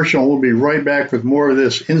quick commercial. We'll be right back with more of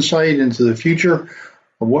this insight into the future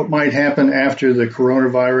of what might happen after the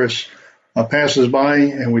coronavirus passes by,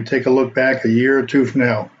 and we take a look back a year or two from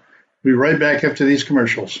now. We'll be right back after these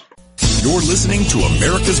commercials. You're listening to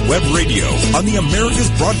America's Web Radio on the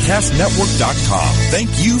AmericasBroadcastNetwork.com. Thank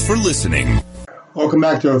you for listening. Welcome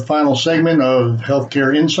back to a final segment of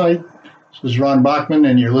Healthcare Insight. This is Ron Bachman,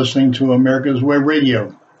 and you're listening to America's Web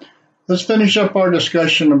Radio. Let's finish up our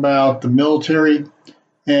discussion about the military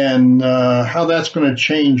and how that's going to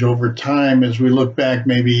change over time as we look back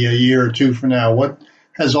maybe a year or two from now. What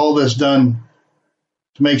has all this done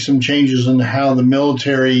to make some changes in how the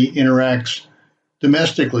military interacts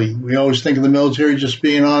domestically? We always think of the military just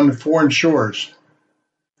being on foreign shores,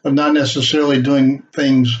 but not necessarily doing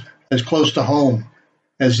things as close to home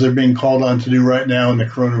as they're being called on to do right now in the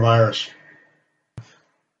coronavirus.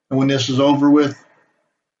 And when this is over with,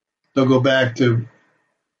 they'll go back to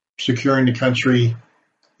securing the country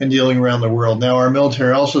and dealing around the world. Now, our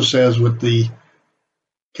military also says with the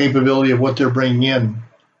capability of what they're bringing in,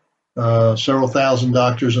 several thousand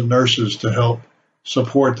doctors and nurses to help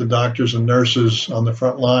support the doctors and nurses on the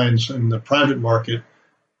front lines in the private market.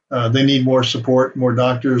 They need more support, more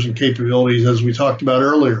doctors and capabilities, as we talked about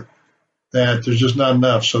earlier, that there's just not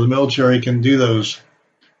enough. So the military can do those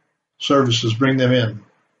services, bring them in.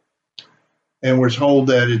 And we're told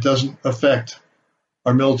that it doesn't affect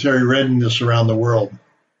our military readiness around the world.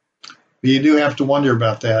 But you do have to wonder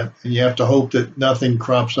about that, and you have to hope that nothing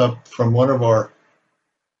crops up from one of our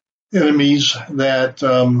enemies that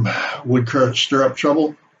would stir up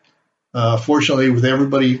trouble. Fortunately, with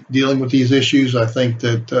everybody dealing with these issues, I think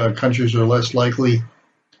that countries are less likely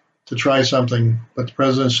to try something. But the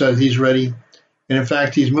president said he's ready. And in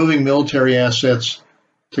fact, he's moving military assets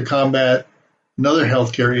to combat another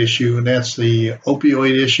healthcare issue, and that's the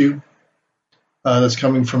opioid issue that's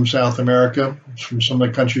coming from South America, from some of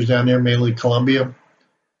the countries down there, mainly Colombia.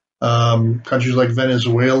 Countries like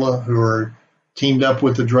Venezuela, who are teamed up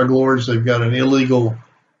with the drug lords. They've got an illegal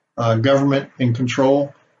government in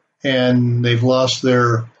control, and they've lost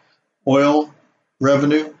their oil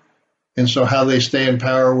revenue. And so how they stay in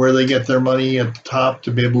power, where they get their money at the top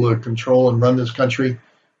to be able to control and run this country,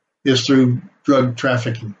 is through drug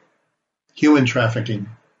trafficking, human trafficking.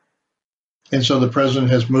 And so the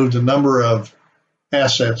president has moved a number of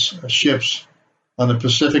assets, ships, on the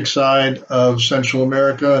Pacific side of Central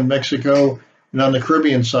America and Mexico, and on the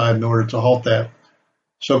Caribbean side in order to halt that.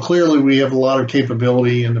 So clearly we have a lot of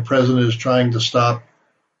capability, and the president is trying to stop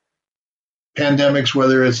pandemics,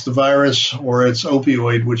 whether it's the virus or it's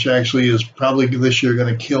opioid, which actually is probably this year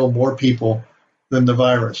going to kill more people than the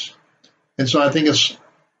virus. And so I think it's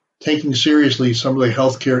taking seriously some of the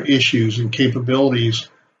healthcare issues and capabilities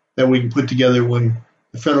that we can put together when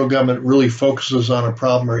the federal government really focuses on a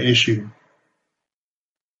problem or issue.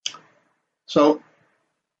 So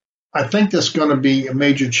I think that's going to be a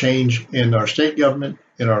major change in our state government,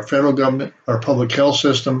 in our federal government, our public health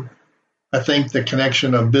system. I think the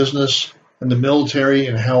connection of business and the military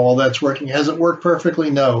and how all that's working. Has it worked perfectly?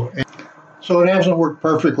 No. So it hasn't worked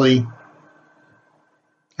perfectly.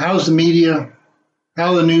 How's the media?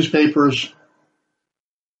 How are the newspapers?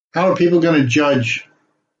 How are people going to judge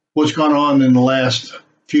what's gone on in the last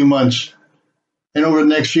few months and over the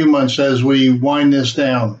next few months as we wind this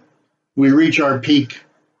down? We reach our peak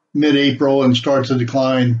mid-April and start to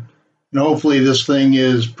decline, and hopefully this thing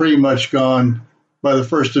is pretty much gone by the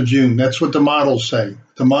 1st of June. That's what the models say.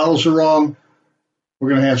 If the models are wrong, we're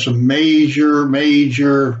going to have some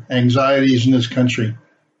major anxieties in this country.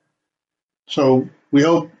 So we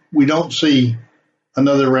hope we don't see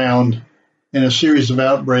another round in a series of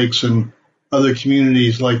outbreaks in other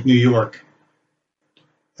communities like New York.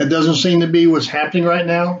 That doesn't seem to be what's happening right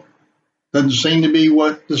now. Doesn't seem to be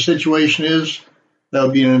what the situation is. That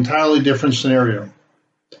would be an entirely different scenario.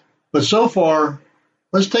 But so far,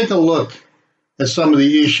 let's take a look at some of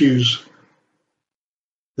the issues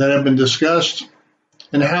that have been discussed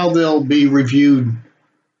and how they'll be reviewed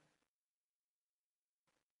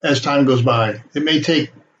as time goes by. It may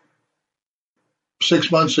take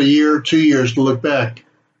 6 months, a year, 2 years to look back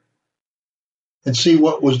and see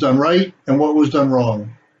what was done right and what was done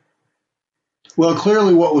wrong. Well,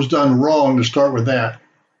 clearly what was done wrong, to start with that,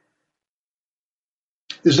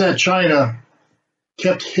 is that China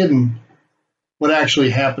kept hidden what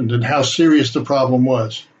actually happened and how serious the problem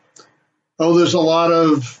was. Oh, there's a lot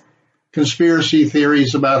of conspiracy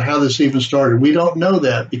theories about how this even started. We don't know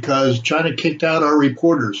that because China kicked out our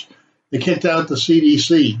reporters. They kicked out the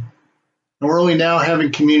CDC. And we're only now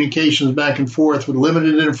having communications back and forth with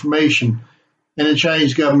limited information, and the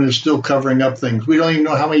Chinese government is still covering up things. We don't even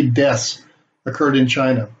know how many deaths occurred in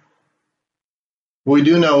China. What we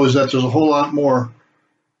do know is that there's a whole lot more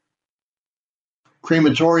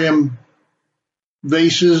crematorium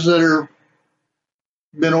vases that are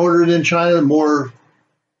been ordered in China, more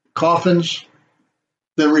coffins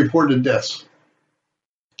than reported deaths.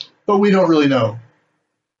 But we don't really know.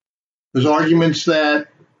 There's arguments that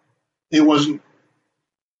it wasn't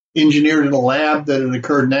engineered in a lab, that it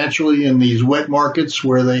occurred naturally in these wet markets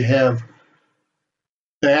where they have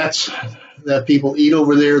bats that people eat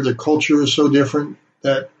over there. The culture is so different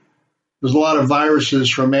that there's a lot of viruses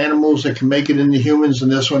from animals that can make it into humans,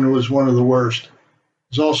 and this one was one of the worst.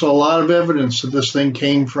 There's also a lot of evidence that this thing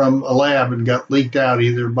came from a lab and got leaked out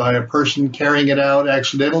either by a person carrying it out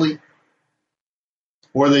accidentally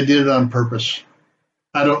or they did it on purpose.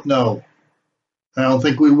 I don't know. I don't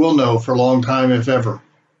think we will know for a long time, if ever.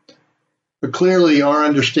 But clearly our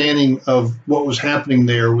understanding of what was happening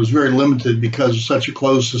there was very limited because of such a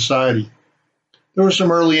closed society. There were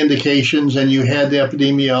some early indications, and you had the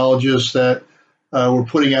epidemiologists that were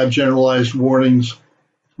putting out generalized warnings.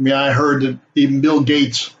 I mean, I heard that even Bill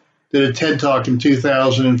Gates did a TED Talk in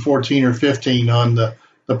 2014 or 15 on the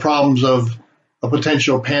problems of a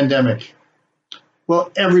potential pandemic.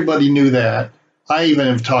 Well, everybody knew that. I even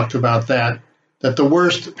have talked about that the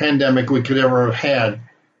worst pandemic we could ever have had,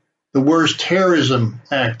 the worst terrorism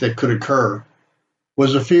act that could occur,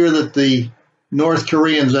 was a fear that the North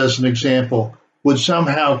Koreans, as an example, would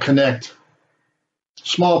somehow connect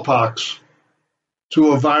smallpox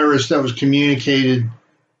to a virus that was communicated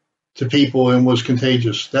to people and was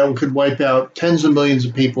contagious. That could wipe out tens of millions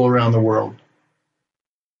of people around the world.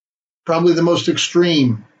 Probably the most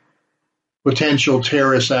extreme potential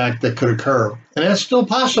terrorist act that could occur. And that's still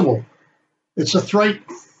possible. It's a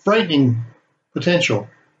frightening potential.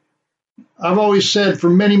 I've always said for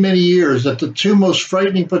many, many years that the two most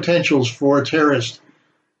frightening potentials for a terrorist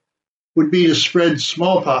would be to spread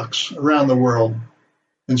smallpox around the world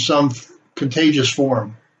in some contagious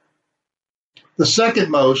form. The second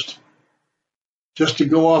most, just to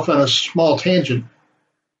go off on a small tangent,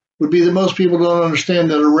 would be that most people don't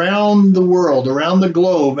understand that around the world, around the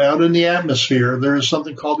globe, out in the atmosphere, there is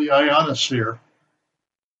something called the ionosphere.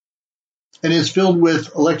 And it's filled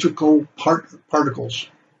with electrical particles.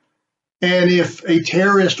 And if a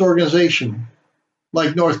terrorist organization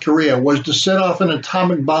like North Korea was to set off an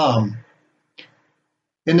atomic bomb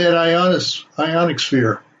in that ionic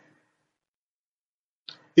sphere,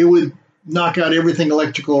 it would knock out everything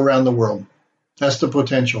electrical around the world. That's the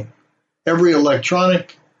potential. Every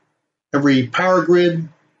electronic, every power grid,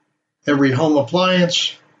 every home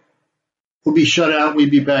appliance will be shut out. We'd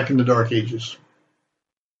be back in the dark ages.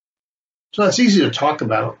 So that's easy to talk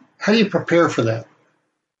about. How do you prepare for that?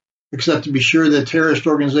 except to be sure that terrorist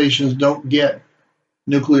organizations don't get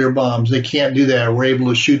nuclear bombs. They can't do that. We're able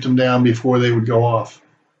to shoot them down before they would go off.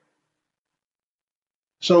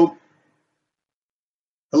 So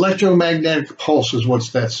electromagnetic pulse is what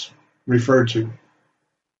that's referred to.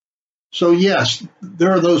 So yes,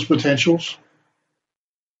 there are those potentials.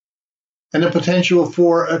 And the potential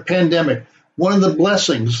for a pandemic. One of the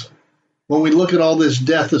blessings, when we look at all this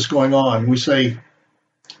death that's going on, we say,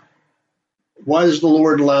 why does the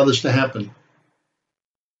Lord allow this to happen?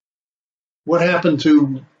 What happened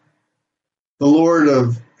to the Lord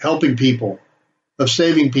of helping people, of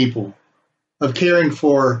saving people, of caring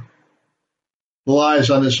for the lives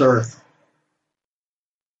on this earth?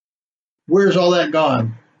 Where's all that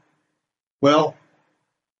gone? Well,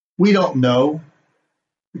 we don't know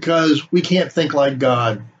because we can't think like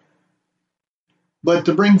God. But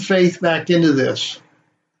to bring faith back into this,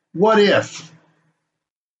 what if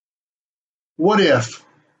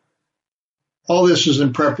all this is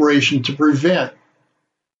in preparation to prevent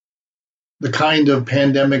the kind of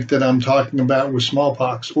pandemic that I'm talking about with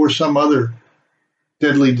smallpox or some other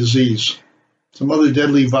deadly disease, some other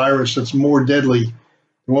deadly virus that's more deadly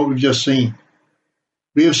than what we've just seen?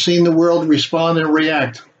 We have seen the world respond and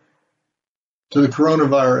react to the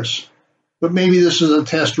coronavirus, but maybe this is a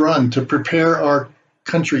test run to prepare our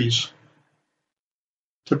countries,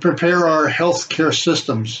 to prepare our healthcare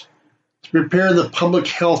systems, to prepare the public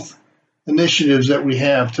health initiatives that we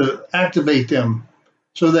have, to activate them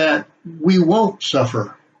so that we won't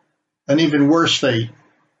suffer an even worse fate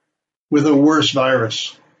with a worse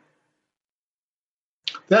virus.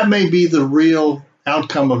 That may be the real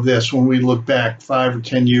outcome of this when we look back 5 or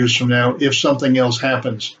 10 years from now, if something else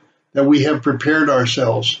happens, that we have prepared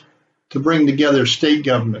ourselves to bring together state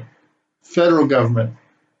government, federal government,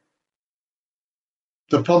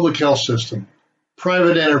 the public health system,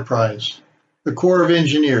 private enterprise, the Corps of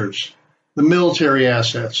Engineers, the military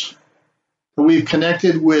assets. That we've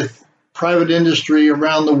connected with private industry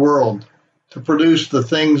around the world to produce the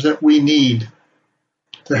things that we need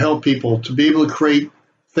to help people, to be able to create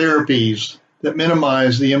therapies that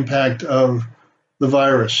minimize the impact of the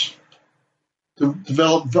virus, to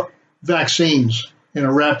develop vaccines in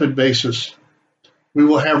a rapid basis. We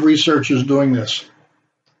will have researchers doing this.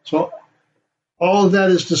 So all of that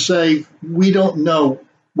is to say, we don't know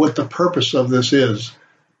what the purpose of this is.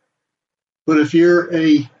 But if you're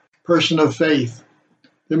a person of faith,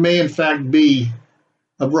 there may in fact be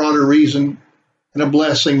a broader reason and a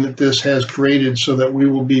blessing that this has created so that we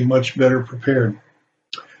will be much better prepared.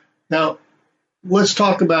 Now, let's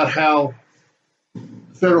talk about how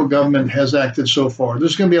the federal government has acted so far.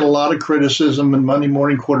 There's going to be a lot of criticism and Monday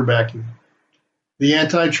morning quarterbacking. The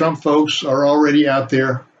anti-Trump folks are already out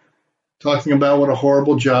there talking about what a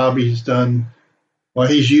horrible job he's done. Well,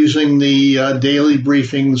 he's using the daily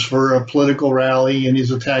briefings for a political rally, and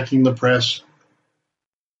he's attacking the press.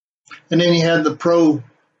 And then you had the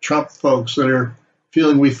pro-Trump folks that are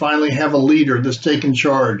feeling we finally have a leader that's taken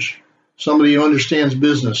charge, somebody who understands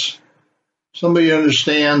business, somebody who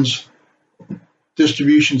understands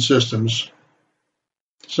distribution systems,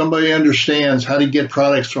 somebody who understands how to get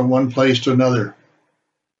products from one place to another,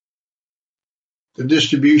 the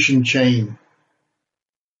distribution chain.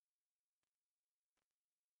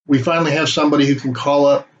 We finally have somebody who can call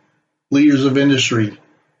up leaders of industry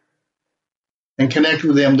and connect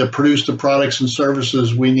with them to produce the products and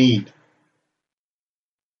services we need.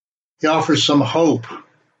 He offers some hope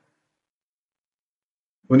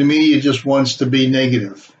when the media just wants to be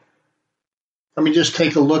negative. I mean, just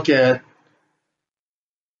take a look at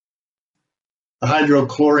the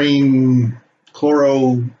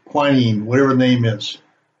chloroquine, whatever the name is,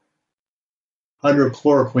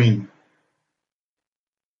 hydrochloroquine.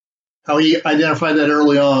 How he identified that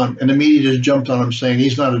early on, and the media just jumped on him saying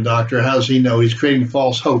he's not a doctor. How does he know? He's creating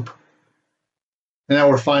false hope. And now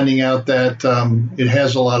we're finding out that it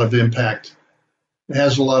has a lot of impact. It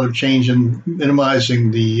has a lot of change in minimizing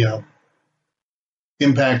the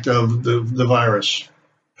impact of the virus,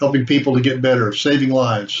 helping people to get better, saving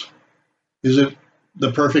lives. Is it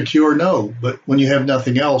the perfect cure? No. But when you have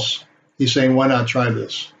nothing else, he's saying, why not try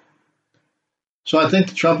this? So I think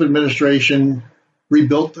the Trump administration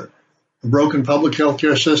rebuilt a broken public health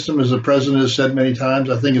care system, as the president has said many times.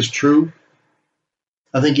 I think it's true.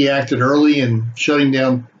 I think he acted early in shutting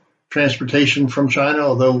down transportation from China,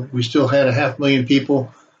 although we still had 500,000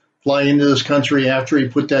 people fly into this country after he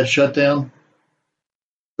put that shutdown.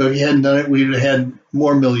 But if he hadn't done it, we would have had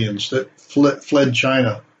more millions that fled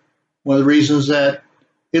China. One of the reasons that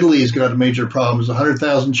Italy's got a major problem is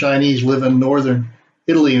 100,000 Chinese live in northern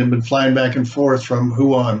Italy and have been flying back and forth from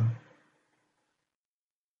Wuhan.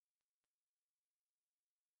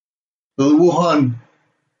 So the Wuhan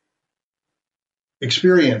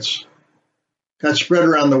experience got spread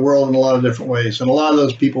around the world in a lot of different ways. And a lot of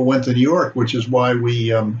those people went to New York, which is why we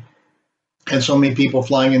had so many people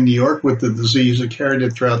flying in New York with the disease that carried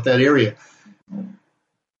it throughout that area.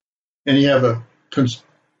 And you have a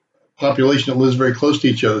population that lives very close to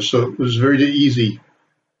each other, so it was very easy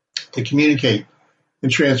to communicate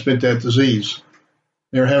and transmit that disease.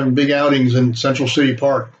 They were having big outings in Central City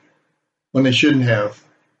Park when they shouldn't have.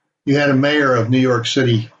 You had a mayor of New York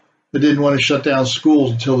City that didn't want to shut down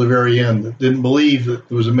schools until the very end, that didn't believe that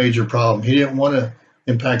there was a major problem. He didn't want to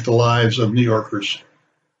impact the lives of New Yorkers.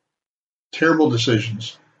 Terrible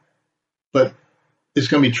decisions. But it's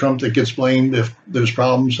going to be Trump that gets blamed if there's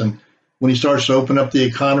problems. And when he starts to open up the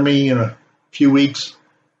economy in a few weeks,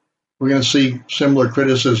 we're going to see similar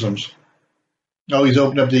criticisms. Oh, he's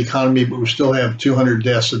opened up the economy, but we still have 200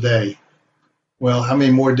 deaths a day. Well, how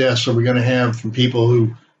many more deaths are we going to have from people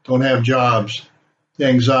who don't have jobs? The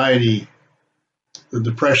anxiety, the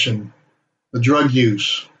depression, the drug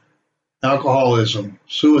use, alcoholism,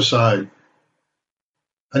 suicide.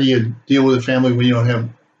 How do you deal with a family when you don't have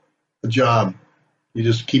a job? You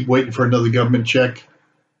just keep waiting for another government check.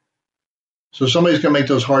 So somebody's going to make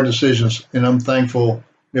those hard decisions, and I'm thankful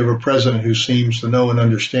we have a president who seems to know and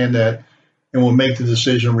understand that and will make the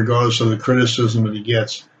decision regardless of the criticism that he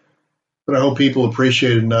gets. But I hope people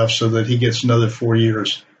appreciate it enough so that he gets another 4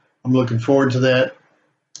 years. I'm looking forward to that.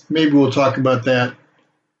 Maybe we'll talk about that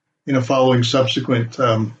in a following subsequent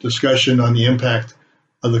discussion on the impact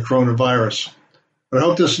of the coronavirus. But I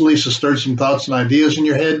hope this at least has stirred some thoughts and ideas in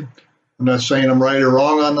your head. I'm not saying I'm right or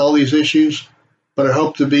wrong on all these issues, but I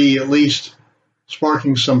hope to be at least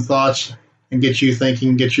sparking some thoughts and get you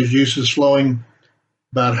thinking, get your juices flowing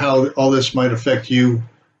about how all this might affect you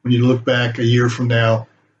when you look back a year from now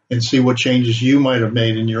and see what changes you might have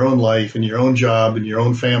made in your own life, in your own job, in your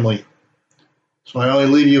own family. So I only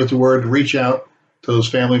leave you with the word to reach out to those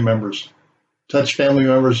family members. Touch family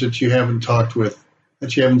members that you haven't talked with,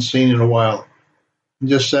 that you haven't seen in a while. And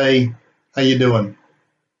just say, how you doing?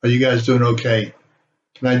 Are you guys doing okay?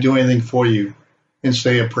 Can I do anything for you? And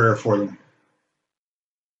say a prayer for them.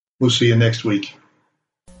 We'll see you next week.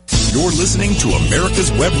 You're listening to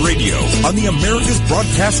America's Web Radio on the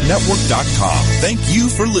AmericasBroadcastNetwork.com. Thank you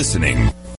for listening.